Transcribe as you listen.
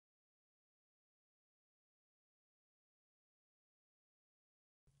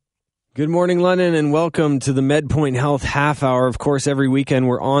Good morning, London, and welcome to the MedPoint Health Half Hour. Of course, every weekend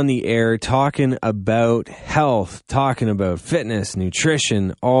we're on the air talking about health, talking about fitness,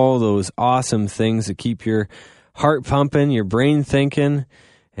 nutrition, all those awesome things that keep your heart pumping, your brain thinking,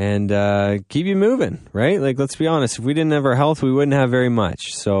 and keep you moving, right? Like, let's be honest, if we didn't have our health, we wouldn't have very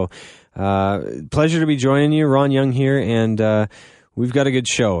much. So, pleasure to be joining you. Ron Young here, and we've got a good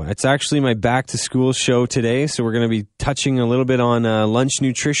show. It's actually my back to school show today, so we're going to be touching a little bit on lunch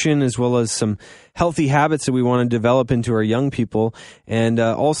nutrition as well as some healthy habits that we want to develop into our young people, and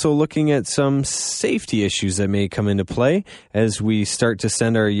also looking at some safety issues that may come into play as we start to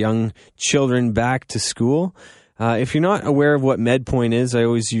send our young children back to school. If you're not aware of what MedPoint is, I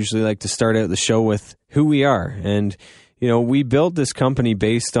always usually like to start out the show with who we are. And, you know, we built this company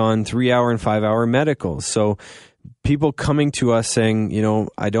based on 3-hour and 5-hour medicals. So people coming to us saying, you know,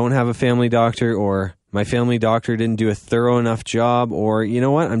 I don't have a family doctor, or my family doctor didn't do a thorough enough job, or, you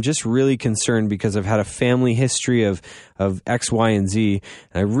know what, I'm just really concerned because I've had a family history of X, Y, and Z,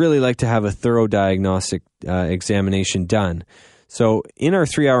 and I really like to have a thorough diagnostic examination done. So in our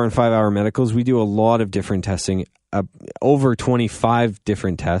 3-hour and 5-hour medicals, we do a lot of different testing, over 25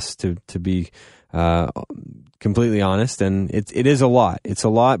 different tests to be completely honest, and it is a lot. It's a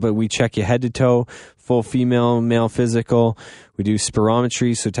lot, but we check you head to toe, full female, male physical. We do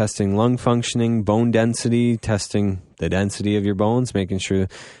spirometry, so testing lung functioning, bone density, testing the density of your bones, making sure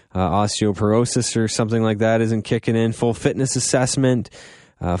osteoporosis or something like that isn't kicking in. Full fitness assessment,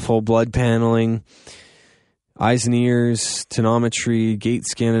 full blood paneling, eyes and ears, tonometry, gait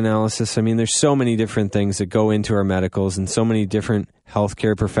scan analysis. I mean, there's so many different things that go into our medicals, and so many different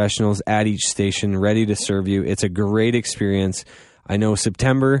healthcare professionals at each station ready to serve you. It's a great experience. I know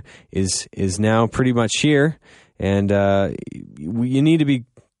September is now pretty much here, and you need to be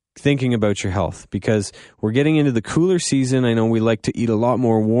thinking about your health because we're getting into the cooler season. I know we like to eat a lot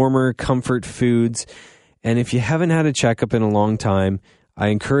more warmer comfort foods, and if you haven't had a checkup in a long time, I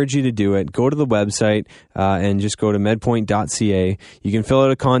encourage you to do it. Go to the website and just go to medpoint.ca. You can fill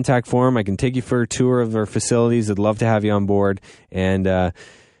out a contact form. I can take you for a tour of our facilities. I'd love to have you on board and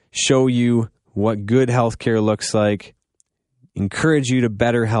show you what good healthcare looks like, encourage you to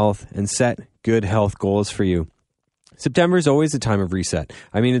better health, and set good health goals for you. September is always a time of reset.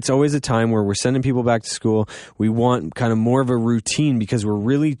 I mean, it's always a time where we're sending people back to school. We want kind of more of a routine because we're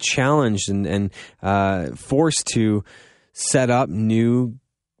really challenged and forced to set up new,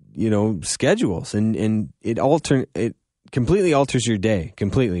 schedules, and it completely alters your day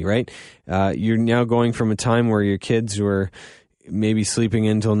completely, right? You're now going from a time where your kids were maybe sleeping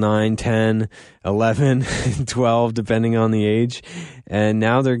until 9, 10, 11, 12, depending on the age. And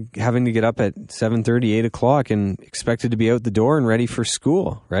now they're having to get up at 7:30, 8 o'clock and expected to be out the door and ready for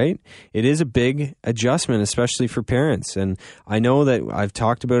school, right? It is a big adjustment, especially for parents. And I know that I've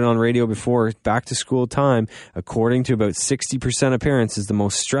talked about it on radio before, back to school time, according to about 60% of parents, is the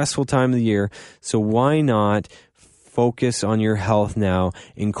most stressful time of the year. So why not focus on your health now?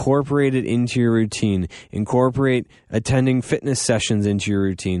 Incorporate it into your routine. Incorporate attending fitness sessions into your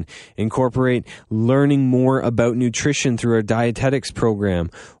routine. Incorporate learning more about nutrition through our dietetics program,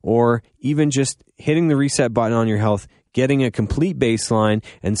 or even just hitting the reset button on your health, getting a complete baseline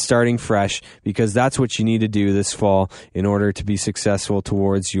and starting fresh, because that's what you need to do this fall in order to be successful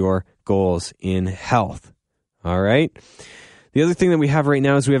towards your goals in health. All right. The other thing that we have right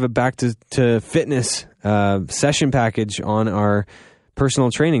now is we have a back to fitness session package on our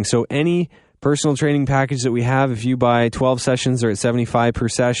personal training. So any personal training package that we have, if you buy 12 sessions, they're at $75 per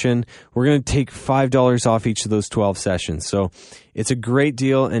session. We're going to take $5 off each of those 12 sessions. So it's a great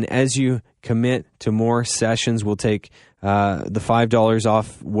deal. And as you commit to more sessions, we'll take the $5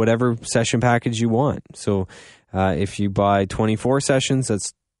 off whatever session package you want. So if you buy 24 sessions,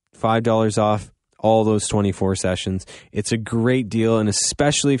 that's $5 off all those 24 sessions. It's a great deal, and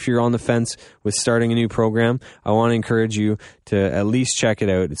especially if you're on the fence with starting a new program, I want to encourage you to at least check it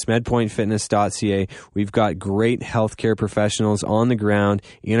out. It's medpointfitness.ca. We've got great healthcare professionals on the ground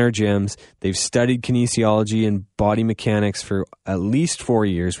in our gyms. They've studied kinesiology and body mechanics for at least 4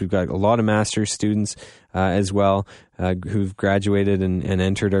 years. We've got a lot of master's students as well who've graduated and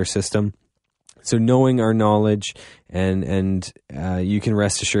entered our system. So knowing our knowledge and you can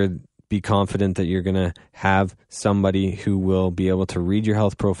rest assured, be confident that you're going to have somebody who will be able to read your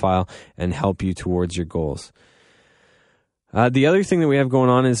health profile and help you towards your goals. The other thing that we have going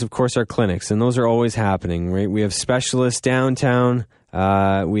on is, of course, our clinics, and those are always happening, right? We have specialists downtown.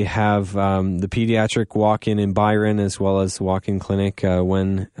 We have the pediatric walk-in in Byron, as well as the walk-in clinic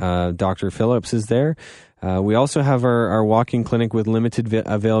when Dr. Phillips is there. We also have our walk-in clinic with limited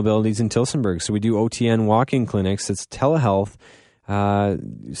availabilities in Tillsonburg. So we do OTN walk-in clinics. It's telehealth.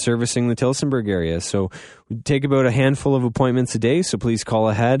 servicing the Tillsonburg area. So we take about a handful of appointments a day, so please call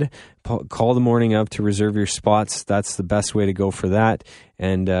ahead. Call the morning up to reserve your spots. That's the best way to go for that,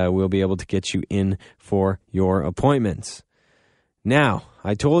 and we'll be able to get you in for your appointments. Now,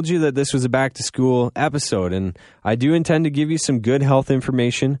 I told you that this was a back-to-school episode, and I do intend to give you some good health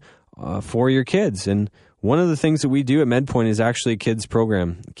information for your kids. And one of the things that we do at MedPoint is actually a kids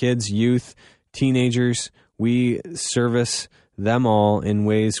program. Kids, youth, teenagers, we service them all in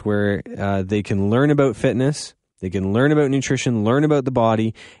ways where they can learn about fitness, they can learn about nutrition, learn about the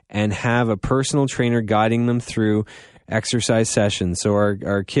body, and have a personal trainer guiding them through exercise sessions. So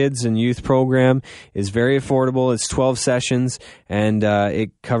our kids and youth program is very affordable. It's 12 sessions, and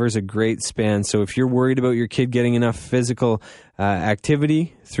it covers a great span. So if you're worried about your kid getting enough physical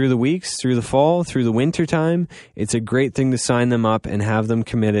activity through the weeks, through the fall, through the winter time, it's a great thing to sign them up and have them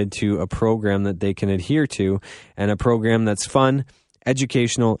committed to a program that they can adhere to, and a program that's fun,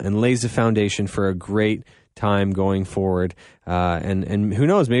 educational, and lays the foundation for a great time going forward. And who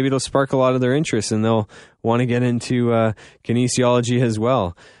knows, maybe it'll spark a lot of their interest and they'll want to get into kinesiology as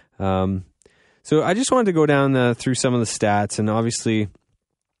well. So I just wanted to go down through some of the stats, and obviously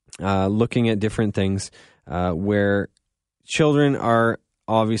looking at different things where children are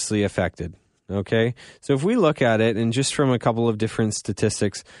obviously affected. Okay, so if we look at it, and just from a couple of different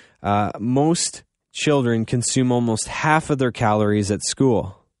statistics, most children consume almost half of their calories at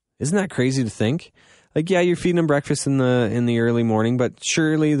school. Isn't that crazy to think? Like, yeah, you're feeding them breakfast in the early morning, but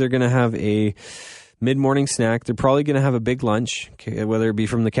surely they're going to have a mid-morning snack. They're probably going to have a big lunch, whether it be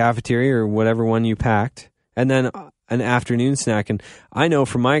from the cafeteria or whatever one you packed, and then an afternoon snack. And I know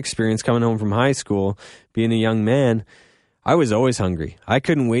from my experience coming home from high school, being a young man, I was always hungry. I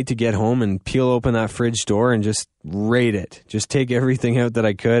couldn't wait to get home and peel open that fridge door and just raid it. Just take everything out that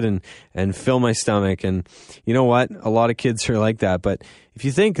I could and fill my stomach. And you know what? A lot of kids are like that. But if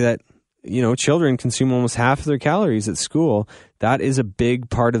you think that, children consume almost half of their calories at school, that is a big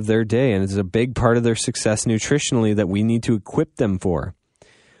part of their day, and it's a big part of their success nutritionally that we need to equip them for.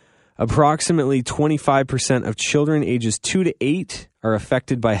 Approximately 25% of children ages 2 to 8 are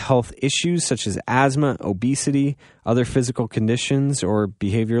affected by health issues such as asthma, obesity, other physical conditions, or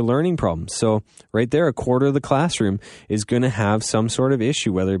behavior learning problems. So right there, a quarter of the classroom is going to have some sort of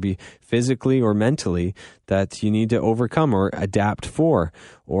issue, whether it be physically or mentally, that you need to overcome or adapt for,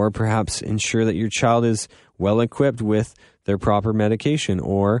 or perhaps ensure that your child is well equipped with their proper medication,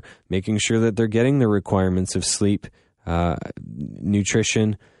 or making sure that they're getting the requirements of sleep,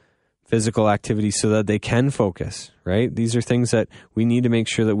 nutrition, physical activity, so that they can focus, right? These are things that we need to make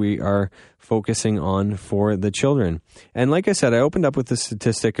sure that we are focusing on for the children. And like I said, I opened up with the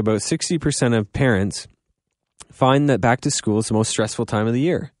statistic about 60% of parents find that back to school is the most stressful time of the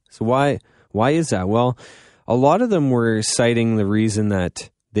year. So why is that? Well, a lot of them were citing the reason that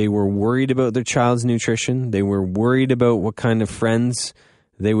they were worried about their child's nutrition. They were worried about what kind of friends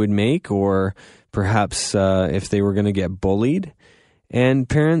they would make, or perhaps if they were going to get bullied. And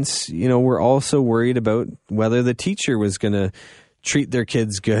parents, were also worried about whether the teacher was going to treat their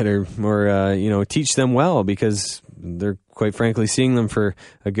kids good or teach them well, because they're quite frankly seeing them for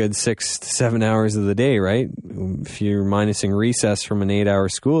a good 6 to 7 hours of the day, right? If you're minusing recess from an 8-hour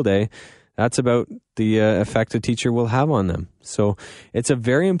school day, that's about the effect a teacher will have on them. So it's a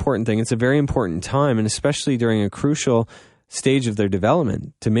very important thing. It's a very important time, and especially during a crucial stage of their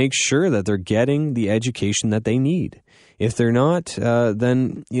development, to make sure that they're getting the education that they need. If they're not,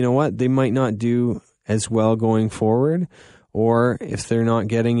 then you know what? They might not do as well going forward, or if they're not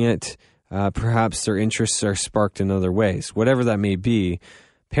getting it, perhaps their interests are sparked in other ways. Whatever that may be,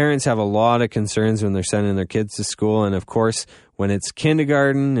 parents have a lot of concerns when they're sending their kids to school, and of course, when it's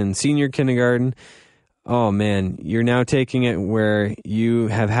kindergarten and senior kindergarten, oh man, you're now taking it where you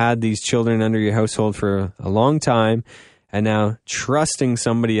have had these children under your household for a long time, and now trusting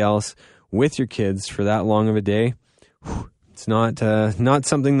somebody else with your kids for that long of a day, it's not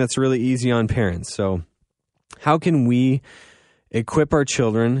something that's really easy on parents. So how can we equip our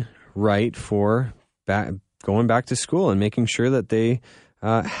children right for going back to school and making sure that they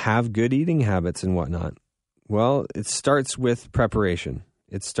have good eating habits and whatnot? Well, it starts with preparation.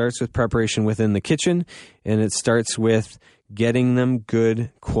 It starts with preparation within the kitchen, and it starts with getting them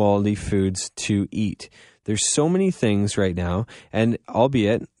good quality foods to eat. There's so many things right now, and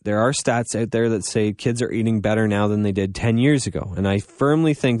albeit there are stats out there that say kids are eating better now than they did 10 years ago. And I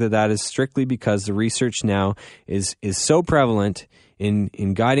firmly think that is strictly because the research now is so prevalent in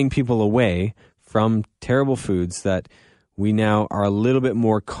guiding people away from terrible foods that we now are a little bit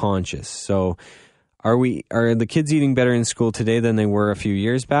more conscious. So Are the kids eating better in school today than they were a few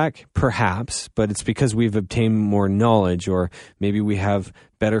years back? Perhaps, but it's because we've obtained more knowledge, or maybe we have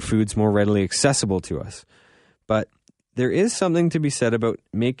better foods more readily accessible to us. But there is something to be said about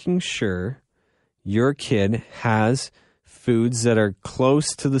making sure your kid has foods that are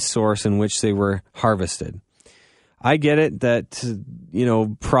close to the source in which they were harvested. I get it that,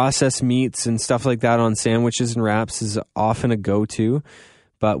 processed meats and stuff like that on sandwiches and wraps is often a go-to.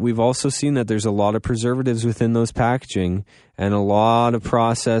 But we've also seen that there's a lot of preservatives within those packaging and a lot of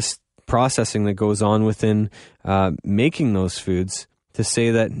processing that goes on within making those foods to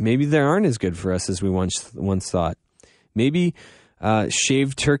say that maybe they aren't as good for us as we once thought. Maybe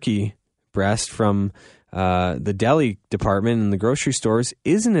shaved turkey breast from the deli department in the grocery stores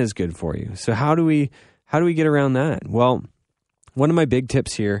isn't as good for you. So how do we get around that? Well, one of my big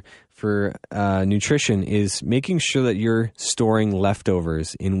tips here for nutrition is making sure that you're storing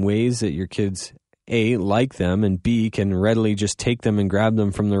leftovers in ways that your kids, A, like them, and B, can readily just take them and grab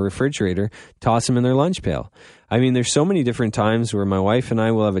them from the refrigerator, toss them in their lunch pail. I mean, there's so many different times where my wife and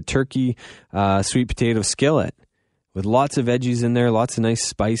I will have a turkey sweet potato skillet with lots of veggies in there, lots of nice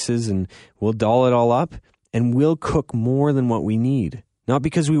spices, and we'll doll it all up, and we'll cook more than what we need. Not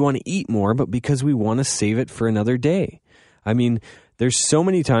because we want to eat more, but because we want to save it for another day. I mean, there's so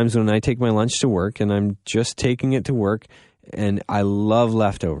many times when I take my lunch to work and I'm just taking it to work, and I love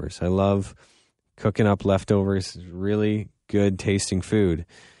leftovers. I love cooking up leftovers, really good tasting food.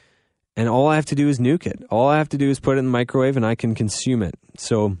 And all I have to do is nuke it. All I have to do is put it in the microwave and I can consume it.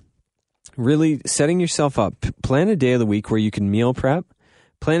 So really setting yourself up, plan a day of the week where you can meal prep,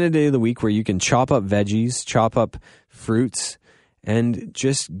 plan a day of the week where you can chop up veggies, chop up fruits, and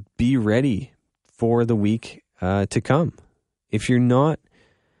just be ready for the week to come. If you're not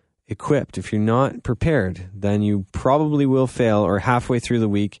equipped, if you're not prepared, then you probably will fail, or halfway through the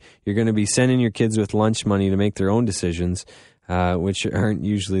week, you're going to be sending your kids with lunch money to make their own decisions, which aren't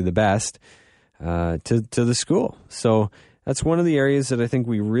usually the best, to the school. So that's one of the areas that I think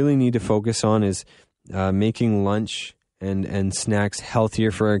we really need to focus on is making lunch and snacks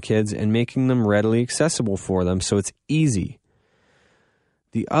healthier for our kids and making them readily accessible for them so it's easy.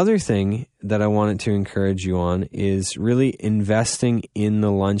 The other thing that I wanted to encourage you on is really investing in the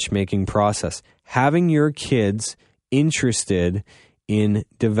lunch making process. Having your kids interested in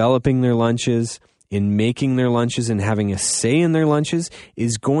developing their lunches, in making their lunches, and having a say in their lunches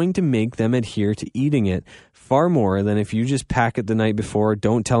is going to make them adhere to eating it far more than if you just pack it the night before,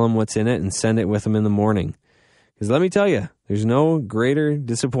 don't tell them what's in it, and send it with them in the morning. Because let me tell you, there's no greater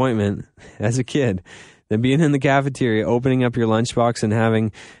disappointment as a kid than being in the cafeteria, opening up your lunchbox and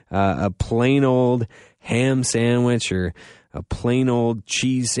having a plain old ham sandwich or a plain old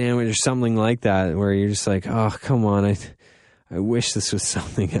cheese sandwich or something like that, where you're just like, oh, come on, I wish this was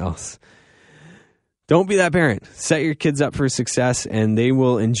something else. Don't be that parent. Set your kids up for success, and they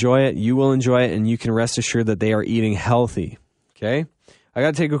will enjoy it. You will enjoy it, and you can rest assured that they are eating healthy. Okay? I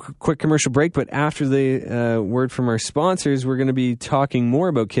got to take a quick commercial break, but after the word from our sponsors, we're going to be talking more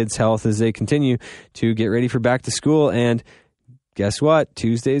about kids' health as they continue to get ready for back to school. And guess what?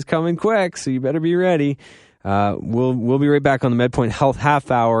 Tuesday's coming quick, so you better be ready. We'll be right back on the MedPoint Health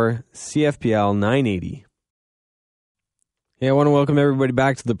Half Hour, CFPL 980. Hey, I want to welcome everybody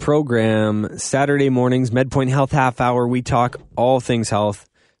back to the program. Saturday mornings, MedPoint Health Half Hour. We talk all things health,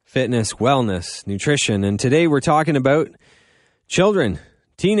 fitness, wellness, nutrition. And today we're talking about children,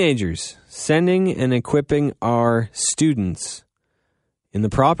 teenagers, sending and equipping our students in the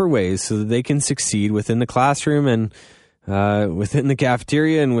proper ways so that they can succeed within the classroom and within the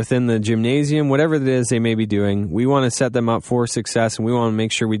cafeteria and within the gymnasium, whatever it is they may be doing. We want to set them up for success, and we want to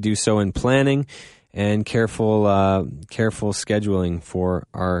make sure we do so in planning and careful scheduling for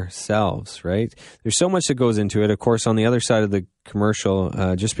ourselves, right? There's so much that goes into it. Of course, on the other side of the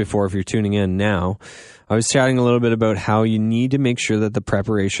commercial, just before, if you're tuning in now, I was chatting a little bit about how you need to make sure that the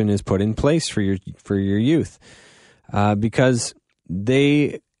preparation is put in place for your youth, because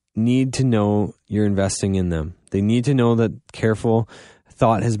they need to know you're investing in them. They need to know that careful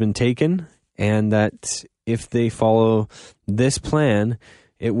thought has been taken, and that if they follow this plan,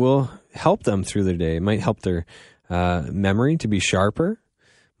 it will help them through their day. It might help their memory to be sharper,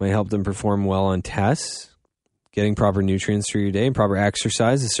 might help them perform well on tests. Getting proper nutrients through your day and proper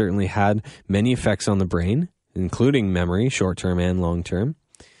exercise has certainly had many effects on the brain, including memory, short-term and long-term.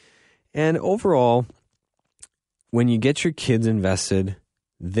 And overall, when you get your kids invested,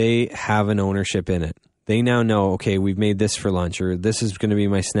 they have an ownership in it. They now know, okay, we've made this for lunch, or this is going to be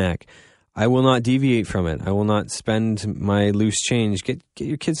my snack. I will not deviate from it. I will not spend my loose change. Get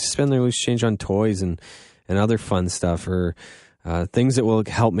your kids to spend their loose change on toys and other fun stuff, or things that will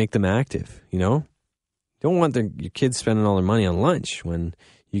help make them active, you know? Don't want your kids spending all their money on lunch when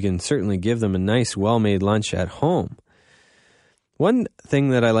you can certainly give them a nice, well-made lunch at home. One thing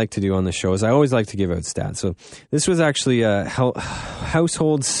that I like to do on the show is I always like to give out stats. So this was actually a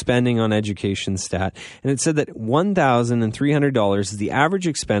household spending on education stat, and it said that $1,300 is the average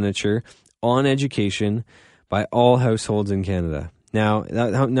expenditure on education by all households in Canada. Now,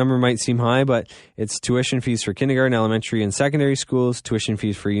 that number might seem high, but it's tuition fees for kindergarten, elementary, and secondary schools. Tuition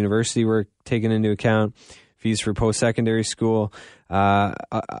fees for university were taken into account. Fees for post-secondary school,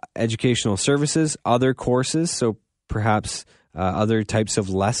 educational services, other courses, so perhaps other types of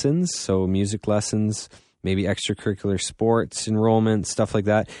lessons, so music lessons, maybe extracurricular sports enrollment, stuff like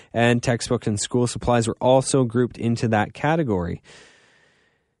that, and textbook and school supplies were also grouped into that category.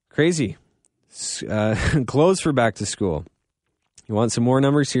 Crazy. Clothes for back to school. You want some more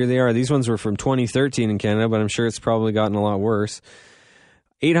numbers? Here they are. These ones were from 2013 in Canada, but I'm sure it's probably gotten a lot worse.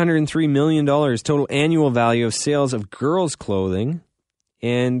 $803 million total annual value of sales of girls' clothing.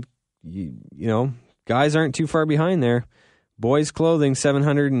 And, you know, guys aren't too far behind there. Boys' clothing,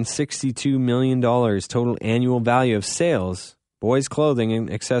 $762 million total annual value of sales. Boys' clothing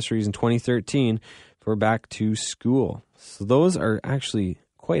and accessories in 2013 for back to school. So those are actually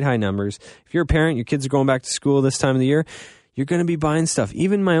quite high numbers. If you're a parent, your kids are going back to school this time of the year, you're going to be buying stuff.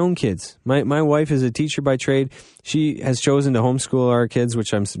 Even my own kids. My wife is a teacher by trade. She has chosen to homeschool our kids,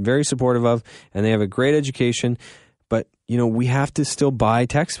 which I'm very supportive of, and they have a great education. But, you know, we have to still buy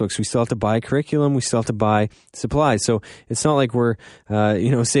textbooks. We still have to buy curriculum. We still have to buy supplies. So it's not like we're,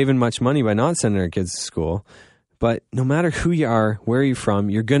 saving much money by not sending our kids to school. But no matter who you are, where you're from,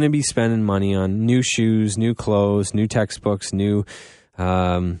 you're going to be spending money on new shoes, new clothes, new textbooks, new,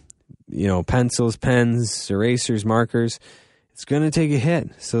 pencils, pens, erasers, markers. It's going to take a hit.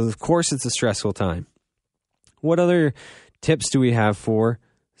 So, of course, it's a stressful time. What other tips do we have for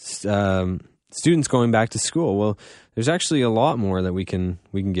students going back to school? Well, there's actually a lot more that we can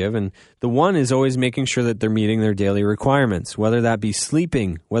give. And the one is always making sure that they're meeting their daily requirements, whether that be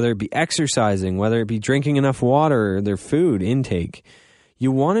sleeping, whether it be exercising, whether it be drinking enough water or their food intake.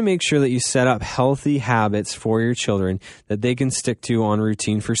 You want to make sure that you set up healthy habits for your children that they can stick to on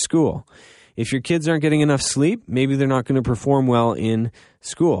routine for school. If your kids aren't getting enough sleep, maybe they're not going to perform well in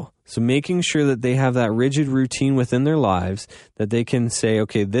school. So making sure that they have that rigid routine within their lives that they can say,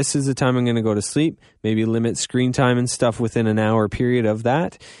 okay, this is the time I'm going to go to sleep, maybe limit screen time and stuff within an hour period of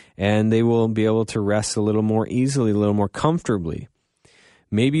that, and they will be able to rest a little more easily, a little more comfortably.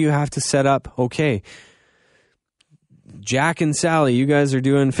 Maybe you have to set up, okay, Jack and Sally, you guys are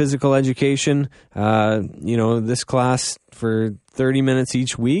doing physical education, this class for 30 minutes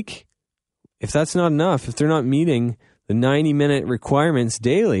each week. If that's not enough, if they're not meeting the 90-minute requirements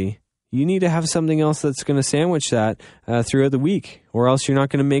daily, you need to have something else that's going to sandwich that throughout the week, or else you're not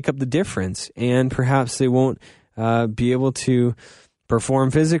going to make up the difference. And perhaps they won't be able to perform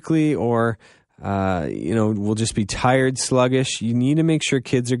physically, or will just be tired, sluggish. You need to make sure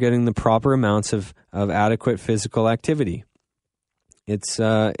kids are getting the proper amounts of adequate physical activity. It's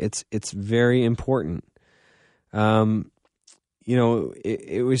very important.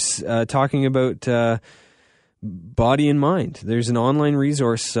 It was talking about body and mind. There's an online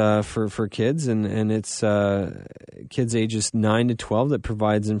resource for kids, and it's kids ages 9 to 12 that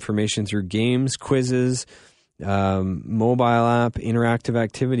provides information through games, quizzes, mobile app, interactive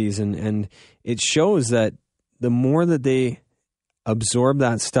activities, and it shows that the more that they absorb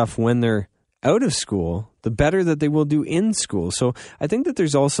that stuff when they're out of school, the better that they will do in school. So I think that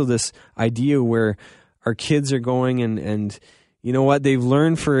there's also this idea where our kids are going and you know what, they've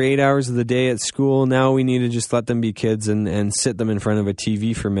learned for 8 hours of the day at school. Now we need to just let them be kids and sit them in front of a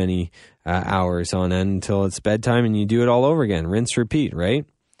TV for many hours on end until it's bedtime, and you do it all over again. Rinse, repeat, right?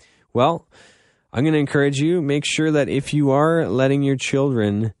 Well, I'm going to encourage you, make sure that if you are letting your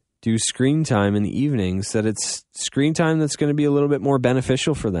children do screen time in the evenings, that it's screen time that's going to be a little bit more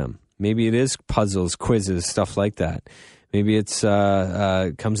beneficial for them. Maybe it is puzzles, quizzes, stuff like that. Maybe it's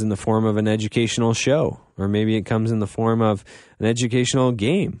comes in the form of an educational show, or maybe it comes in the form of an educational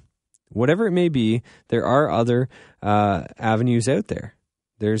game. Whatever it may be, there are other avenues out there.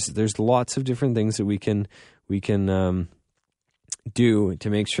 There's lots of different things that we can do to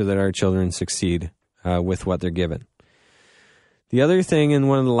make sure that our children succeed with what they're given. The other thing, and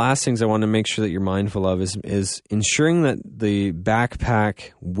one of the last things I want to make sure that you're mindful of, is ensuring that the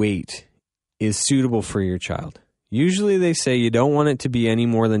backpack weight is suitable for your child. Usually they say you don't want it to be any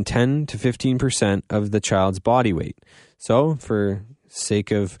more than 10 to 15% of the child's body weight. So for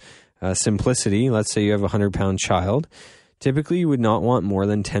sake of simplicity, let's say you have a 100-pound child, typically you would not want more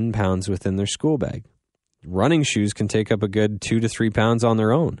than 10 pounds within their school bag. Running shoes can take up a good 2 to 3 pounds on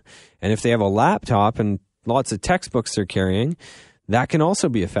their own. And if they have a laptop and lots of textbooks they're carrying, that can also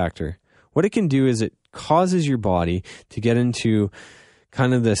be a factor. What it can do is it causes your body to get into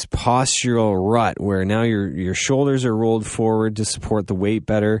kind of this postural rut where now your shoulders are rolled forward to support the weight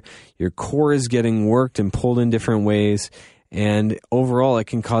better. Your core is getting worked and pulled in different ways. And overall, it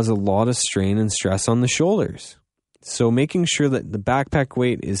can cause a lot of strain and stress on the shoulders. So making sure that the backpack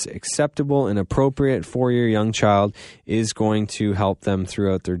weight is acceptable and appropriate for your young child is going to help them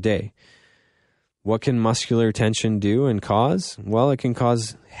throughout their day. What can muscular tension do and cause? Well, it can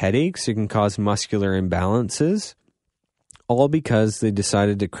cause headaches. It can cause muscular imbalances, all because they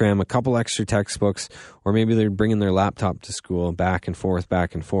decided to cram a couple extra textbooks, or maybe they're bringing their laptop to school back and forth,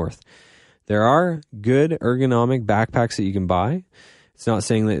 back and forth. There are good ergonomic backpacks that you can buy. It's not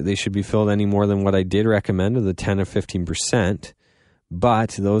saying that they should be filled any more than what I did recommend of the 10 or 15%, but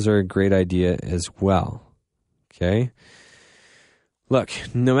those are a great idea as well. Okay? Look,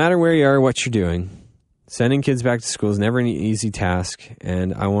 no matter where you are, what you're doing, sending kids back to school is never an easy task,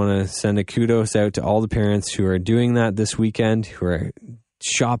 and I want to send a kudos out to all the parents who are doing that this weekend, who are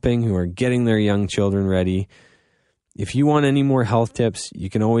shopping, who are getting their young children ready. If you want any more health tips, you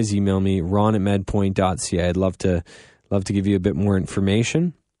can always email me, ron@medpoint.ca. I'd love to give you a bit more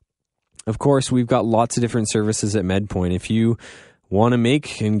information. Of course, we've got lots of different services at MedPoint. If you want to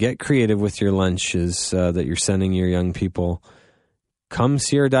make and get creative with your lunches that you're sending your young people, come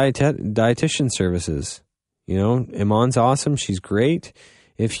see our dietitian services. You know, Iman's awesome. She's great.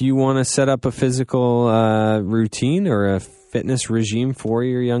 If you want to set up a physical routine or a fitness regime for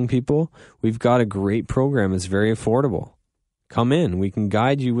your young people, we've got a great program. It's very affordable. Come in. We can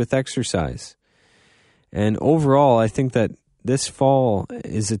guide you with exercise. And overall, I think that this fall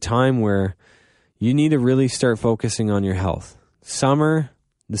is a time where you need to really start focusing on your health.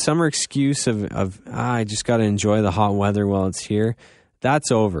 The summer excuse of I just got to enjoy the hot weather while it's here,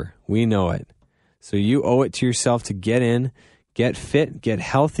 that's over. We know it. So you owe it to yourself to get in, get fit, get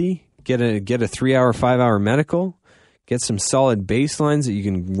healthy, get a 3-hour, 5-hour medical, get some solid baselines that you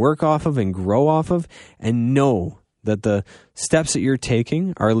can work off of and grow off of, and know that the steps that you're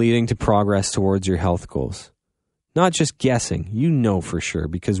taking are leading to progress towards your health goals. Not just guessing, you know for sure,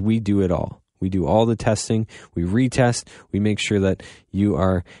 because we do it all. We do all the testing, we retest, we make sure that you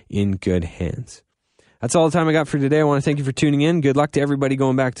are in good hands. That's all the time I got for today. I want to thank you for tuning in. Good luck to everybody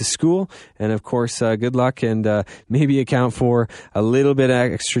going back to school. And of course, good luck and maybe account for a little bit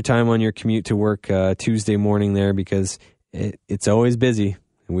extra time on your commute to work Tuesday morning there, because it's always busy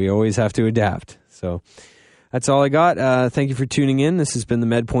and we always have to adapt. So that's all I got. Thank you for tuning in. This has been the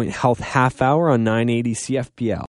MedPoint Health Half Hour on 980 CFPL.